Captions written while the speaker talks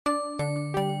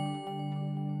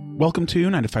Welcome to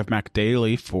 9 to 5 Mac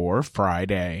Daily for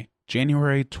Friday,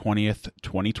 January 20th,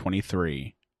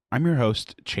 2023. I'm your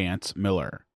host, Chance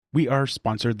Miller. We are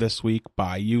sponsored this week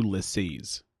by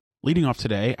Ulysses. Leading off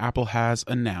today, Apple has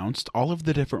announced all of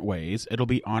the different ways it'll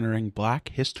be honoring Black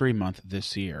History Month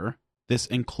this year. This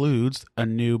includes a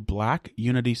new Black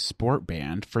Unity Sport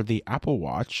Band for the Apple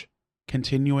Watch,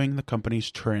 continuing the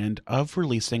company's trend of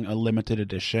releasing a limited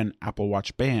edition Apple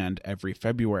Watch band every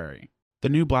February. The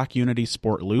new Black Unity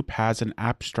Sport Loop has an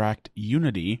abstract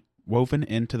unity woven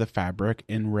into the fabric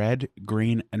in red,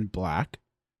 green, and black,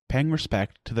 paying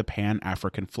respect to the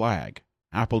Pan-African flag.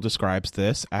 Apple describes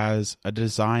this as a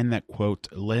design that, quote,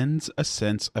 lends a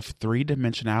sense of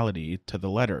three-dimensionality to the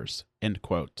letters, end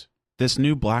quote. This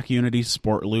new Black Unity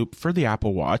Sport Loop for the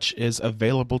Apple Watch is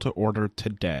available to order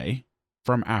today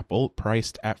from Apple,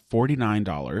 priced at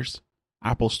 $49.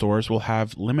 Apple stores will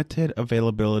have limited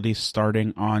availability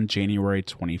starting on January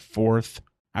 24th,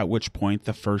 at which point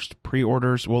the first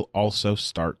pre-orders will also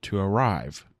start to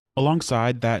arrive.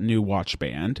 Alongside that new watch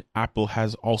band, Apple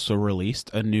has also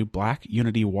released a new Black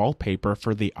Unity wallpaper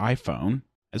for the iPhone,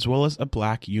 as well as a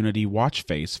Black Unity watch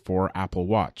face for Apple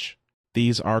Watch.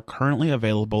 These are currently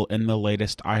available in the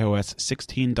latest iOS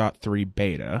 16.3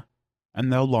 beta,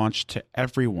 and they'll launch to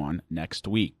everyone next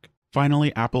week.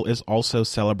 Finally, Apple is also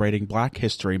celebrating Black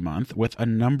History Month with a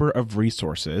number of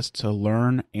resources to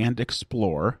learn and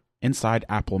explore inside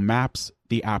Apple Maps,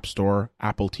 the App Store,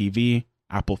 Apple TV,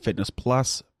 Apple Fitness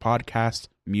Plus, podcasts,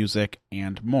 music,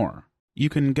 and more. You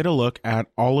can get a look at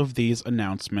all of these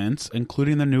announcements,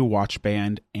 including the new watch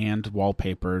band and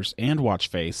wallpapers and watch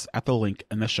face, at the link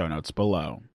in the show notes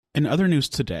below. In other news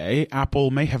today,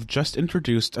 Apple may have just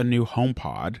introduced a new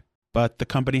HomePod, but the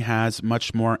company has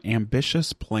much more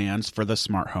ambitious plans for the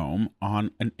smart home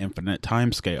on an infinite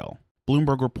timescale.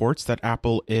 Bloomberg reports that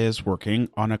Apple is working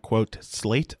on a, quote,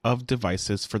 slate of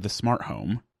devices for the smart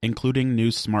home, including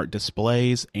new smart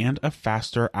displays and a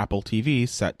faster Apple TV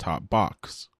set-top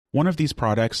box. One of these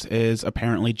products is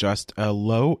apparently just a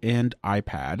low-end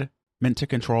iPad meant to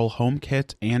control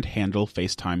HomeKit and handle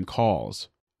FaceTime calls.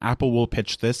 Apple will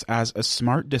pitch this as a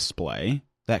smart display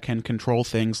that can control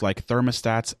things like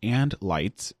thermostats and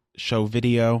lights, show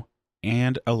video,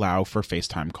 and allow for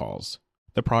FaceTime calls.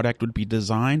 The product would be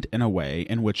designed in a way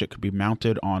in which it could be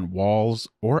mounted on walls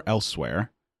or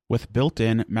elsewhere, with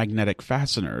built-in magnetic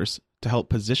fasteners to help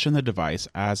position the device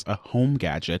as a home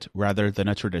gadget rather than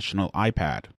a traditional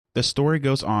iPad. The story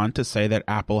goes on to say that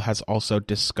Apple has also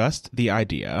discussed the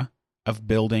idea of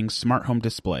building smart home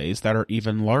displays that are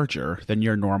even larger than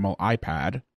your normal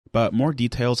iPad, but more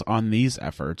details on these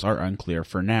efforts are unclear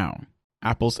for now.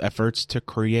 Apple's efforts to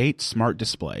create smart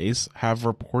displays have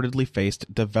reportedly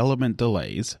faced development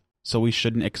delays, so we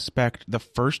shouldn't expect the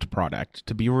first product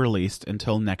to be released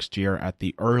until next year at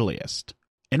the earliest.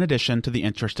 In addition to the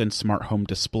interest in smart home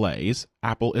displays,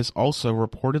 Apple is also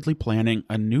reportedly planning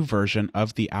a new version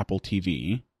of the Apple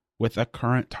TV, with a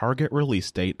current target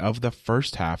release date of the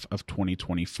first half of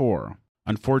 2024.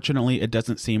 Unfortunately, it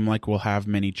doesn't seem like we'll have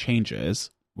many changes,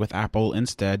 with Apple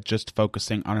instead just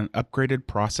focusing on an upgraded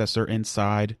processor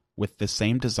inside with the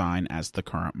same design as the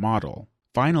current model.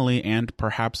 Finally, and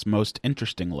perhaps most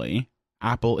interestingly,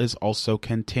 Apple is also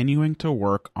continuing to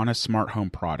work on a smart home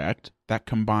product that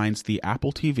combines the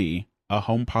Apple TV, a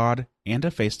HomePod, and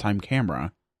a FaceTime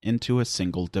camera into a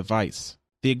single device.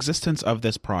 The existence of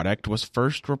this product was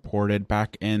first reported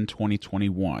back in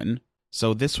 2021,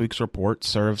 so this week's report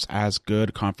serves as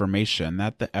good confirmation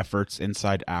that the efforts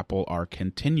inside Apple are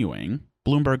continuing.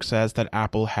 Bloomberg says that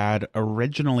Apple had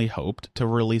originally hoped to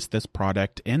release this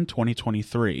product in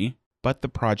 2023, but the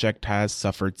project has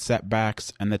suffered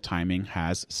setbacks and the timing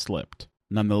has slipped.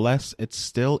 Nonetheless, it's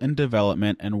still in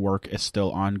development and work is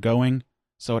still ongoing,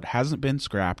 so it hasn't been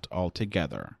scrapped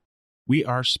altogether. We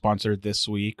are sponsored this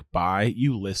week by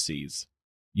Ulysses.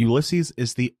 Ulysses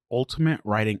is the ultimate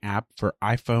writing app for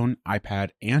iPhone,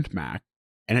 iPad, and Mac,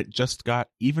 and it just got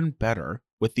even better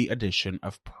with the addition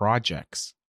of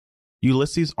projects.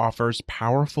 Ulysses offers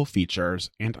powerful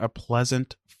features and a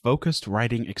pleasant, focused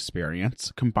writing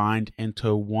experience combined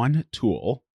into one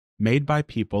tool made by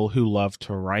people who love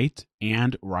to write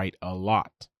and write a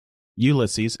lot.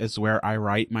 Ulysses is where I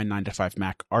write my 9 to 5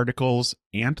 Mac articles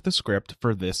and the script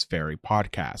for this very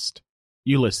podcast.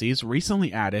 Ulysses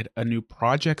recently added a new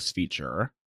projects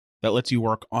feature that lets you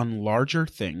work on larger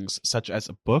things such as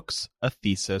books, a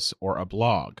thesis, or a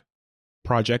blog.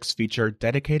 Projects feature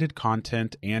dedicated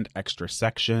content and extra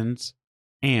sections,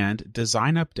 and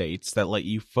design updates that let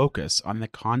you focus on the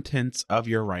contents of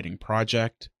your writing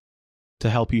project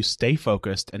to help you stay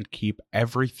focused and keep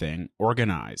everything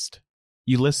organized.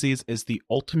 Ulysses is the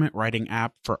ultimate writing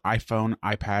app for iPhone,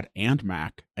 iPad, and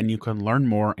Mac, and you can learn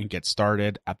more and get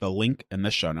started at the link in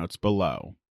the show notes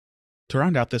below. To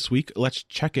round out this week, let's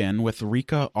check in with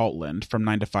Rika Altland from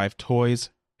 9 to 5 Toys,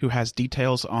 who has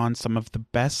details on some of the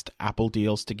best Apple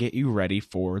deals to get you ready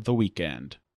for the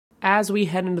weekend. As we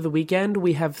head into the weekend,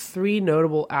 we have 3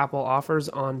 notable Apple offers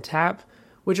on tap,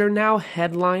 which are now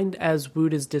headlined as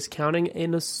Woot is discounting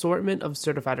an assortment of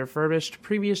certified refurbished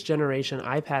previous generation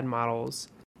iPad models,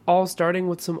 all starting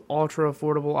with some ultra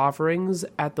affordable offerings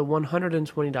at the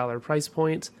 $120 price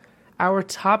point. Our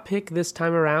top pick this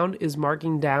time around is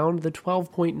marking down the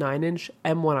 12.9-inch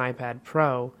M1 iPad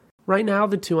Pro. Right now,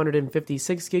 the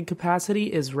 256 gig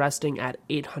capacity is resting at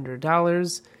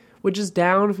 $800, which is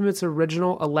down from its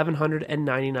original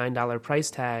 $1,199 price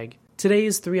tag.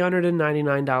 Today's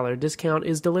 $399 discount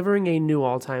is delivering a new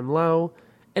all-time low,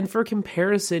 and for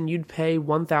comparison, you'd pay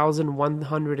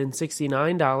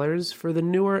 $1,169 for the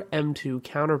newer M2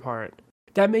 counterpart.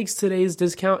 That makes today's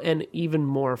discount an even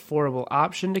more affordable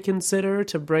option to consider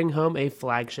to bring home a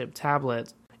flagship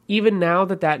tablet. Even now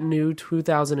that new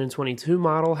 2022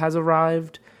 model has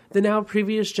arrived, the now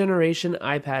previous generation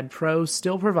iPad Pro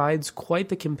still provides quite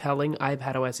the compelling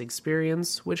iPadOS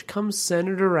experience, which comes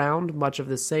centered around much of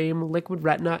the same Liquid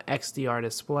Retina XDR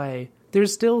display.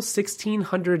 There's still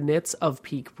 1600 nits of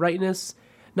peak brightness,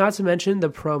 not to mention the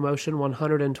ProMotion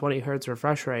 120Hz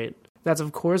refresh rate. That's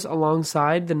of course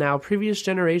alongside the now previous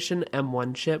generation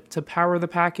M1 chip to power the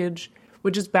package,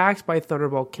 which is backed by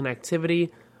Thunderbolt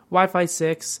connectivity, Wi-Fi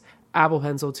 6, Apple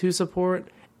Pencil 2 support,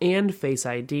 and Face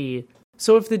ID.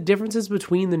 So if the differences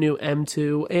between the new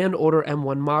M2 and older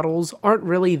M1 models aren't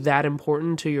really that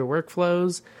important to your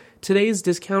workflows, today's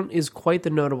discount is quite the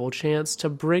notable chance to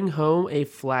bring home a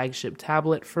flagship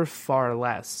tablet for far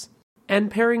less.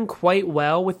 And pairing quite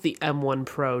well with the M1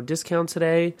 Pro discount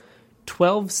today,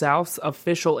 12 South's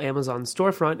official Amazon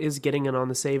storefront is getting in on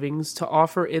the savings to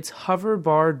offer its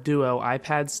Hoverbar Duo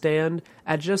iPad stand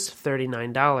at just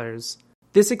 $39.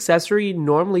 This accessory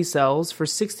normally sells for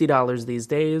 $60 these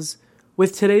days,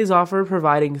 with today's offer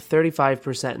providing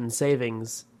 35% in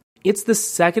savings. It's the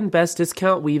second best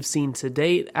discount we've seen to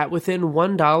date at within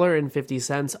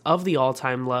 $1.50 of the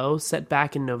all-time low set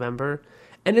back in November,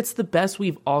 and it's the best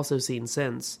we've also seen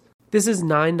since. This is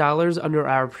 $9 under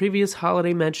our previous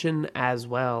holiday mention as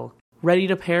well. Ready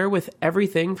to pair with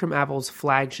everything from Apple's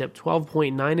flagship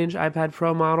 12.9-inch iPad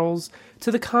Pro models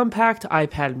to the compact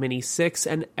iPad Mini 6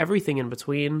 and everything in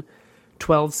between,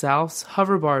 12 South's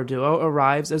Hoverbar Duo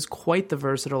arrives as quite the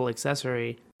versatile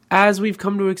accessory. As we've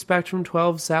come to expect from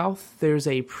 12 South, there's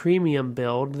a premium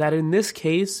build that in this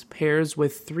case pairs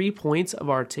with 3 points of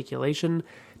articulation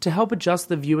to help adjust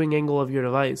the viewing angle of your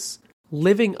device.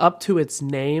 Living up to its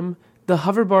name, the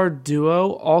Hoverbar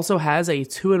Duo also has a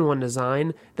 2-in-1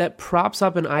 design that props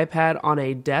up an iPad on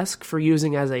a desk for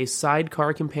using as a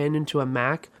sidecar companion to a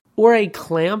Mac, or a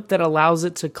clamp that allows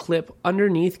it to clip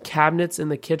underneath cabinets in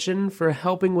the kitchen for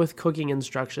helping with cooking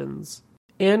instructions.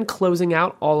 And closing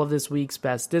out all of this week's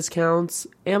best discounts,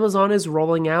 Amazon is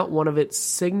rolling out one of its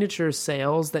signature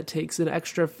sales that takes an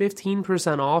extra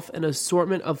 15% off an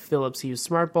assortment of Philips Hue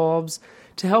smart bulbs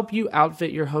to help you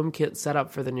outfit your HomeKit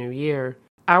setup for the new year.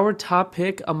 Our top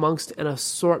pick amongst an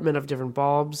assortment of different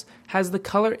bulbs has the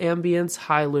Color Ambience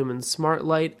High Lumen Smart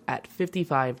Light at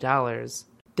 $55.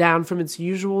 Down from its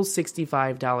usual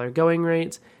 $65 going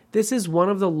rate, this is one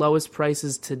of the lowest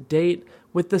prices to date,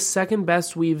 with the second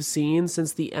best we've seen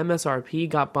since the MSRP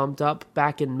got bumped up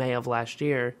back in May of last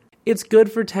year. It's good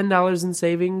for $10 in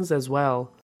savings as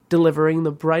well. Delivering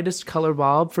the brightest color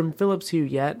bulb from Philips Hue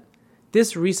yet,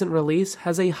 this recent release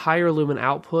has a higher lumen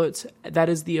output that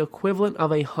is the equivalent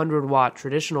of a 100-watt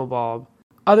traditional bulb.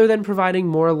 Other than providing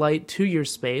more light to your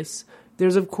space,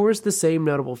 there's of course the same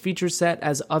notable feature set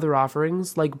as other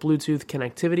offerings like Bluetooth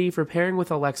connectivity for pairing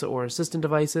with Alexa or Assistant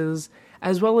devices,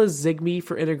 as well as Zigbee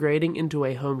for integrating into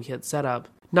a HomeKit setup.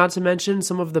 Not to mention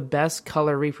some of the best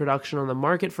color reproduction on the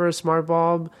market for a smart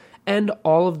bulb, and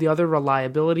all of the other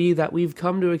reliability that we've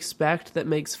come to expect that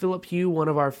makes Philips Hue one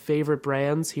of our favorite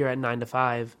brands here at 9 to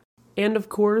 5. And of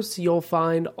course, you'll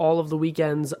find all of the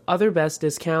weekend's other best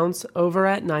discounts over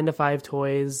at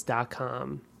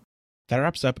 9to5toys.com. That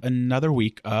wraps up another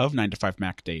week of 9 to 5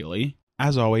 Mac Daily.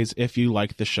 As always, if you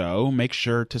like the show, make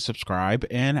sure to subscribe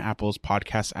in Apple's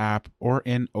podcast app or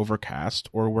in Overcast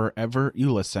or wherever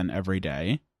you listen every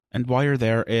day. And while you're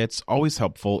there, it's always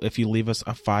helpful if you leave us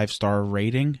a 5-star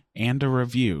rating and a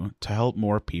review to help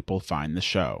more people find the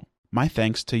show. My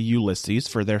thanks to Ulysses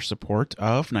for their support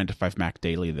of 9 to 5 Mac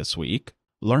Daily this week.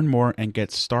 Learn more and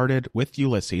get started with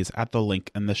Ulysses at the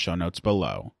link in the show notes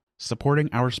below. Supporting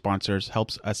our sponsors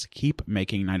helps us keep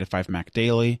making 9 to 5 Mac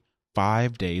Daily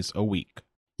 5 days a week.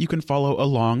 You can follow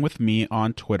along with me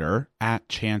on Twitter at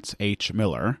Chance H.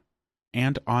 Miller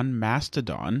and on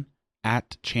Mastodon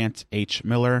at Chance H.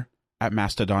 Miller at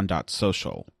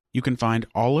mastodon.social. You can find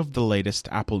all of the latest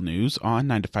Apple news on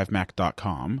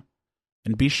 9to5mac.com,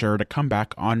 and be sure to come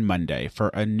back on Monday for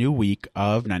a new week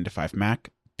of 9 to 5 Mac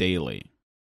Daily.